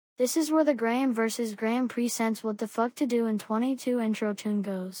This is where the Graham vs. Graham presents What the Fuck to Do in 22 intro tune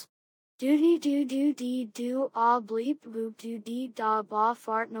goes. Doody doo doo dee doo ah bleep boop doo dee da ba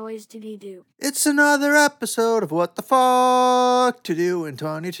fart noise doody doo. It's another episode of What the Fuck to Do in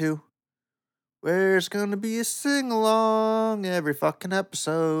 22. Where's gonna be a sing-along every fucking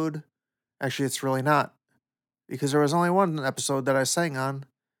episode. Actually, it's really not. Because there was only one episode that I sang on.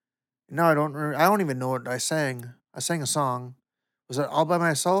 No, I don't even know what I sang. I sang a song. Was it all by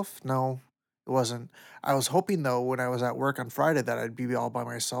myself? No, it wasn't. I was hoping, though, when I was at work on Friday that I'd be all by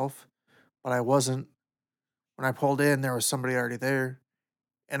myself. But I wasn't. When I pulled in, there was somebody already there.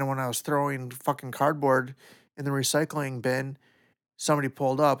 And when I was throwing fucking cardboard in the recycling bin, somebody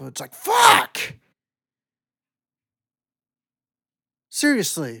pulled up. It's like, fuck!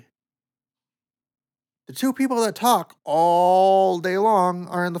 Seriously. The two people that talk all day long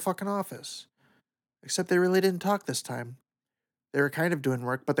are in the fucking office. Except they really didn't talk this time. They were kind of doing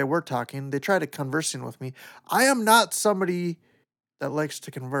work, but they were talking. They tried conversing with me. I am not somebody that likes to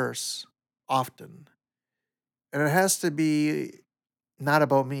converse often. And it has to be not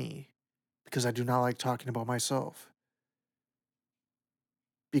about me, because I do not like talking about myself.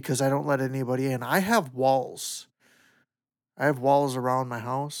 Because I don't let anybody in. I have walls. I have walls around my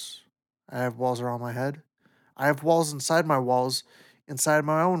house. I have walls around my head. I have walls inside my walls, inside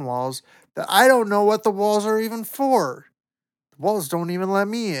my own walls, that I don't know what the walls are even for. The walls don't even let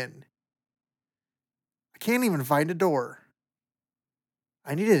me in. I can't even find a door.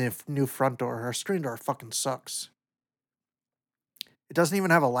 I need a new front door. Our screen door fucking sucks. It doesn't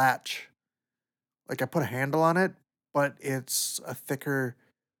even have a latch. Like, I put a handle on it, but it's a thicker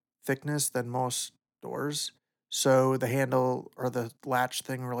thickness than most doors. So the handle or the latch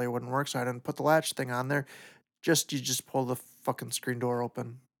thing really wouldn't work. So I didn't put the latch thing on there. You just pull the fucking screen door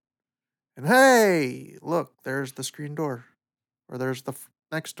open. And hey, look, there's the screen door. Or there's the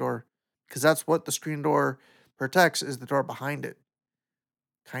next door. Because that's what the screen door protects, is the door behind it.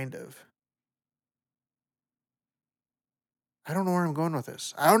 Kind of. I don't know where I'm going with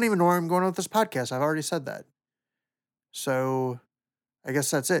this. I don't even know where I'm going with this podcast. I've already said that. So I guess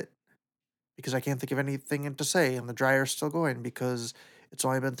that's it. Because I can't think of anything to say, and the dryer's still going because it's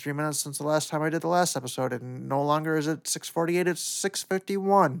only been 3 minutes since the last time I did the last episode, and no longer is it 6:48, it's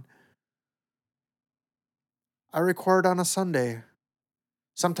 6:51. I record on a Sunday.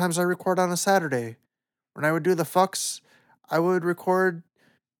 Sometimes I record on a Saturday. When I would do the fucks, I would record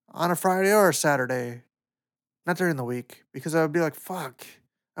on a Friday or a Saturday. Not during the week, because I would be like, fuck,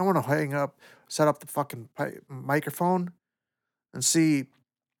 I want to hang up, set up the fucking microphone, and see,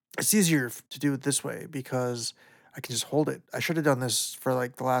 it's easier to do it this way because I can just hold it. I should have done this for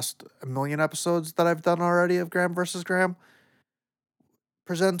like the last 1,000,000 episodes that I've done already of Graham versus Graham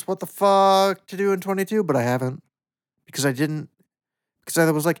presents What the Fuck to Do in 22, but I haven't. Because I didn't. Because I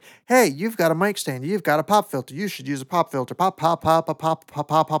was like, hey, you've got a mic stand. You've got a pop filter. You should use a pop filter. Pop, pop, pop, pop, pop, pop,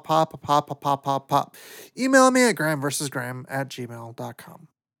 pop, pop, pop, pop, pop, pop, pop, pop. Email me at grahamversusgraham@gmail.com.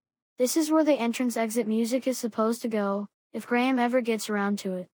 This is where the entrance exit music is supposed to go, if Graham ever gets around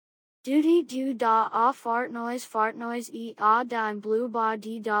to it. Doody doo da ah fart noise e ah dime blue ba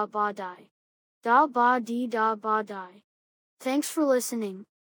dee da ba die. Da ba dee da ba die. Thanks for listening.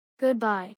 Goodbye.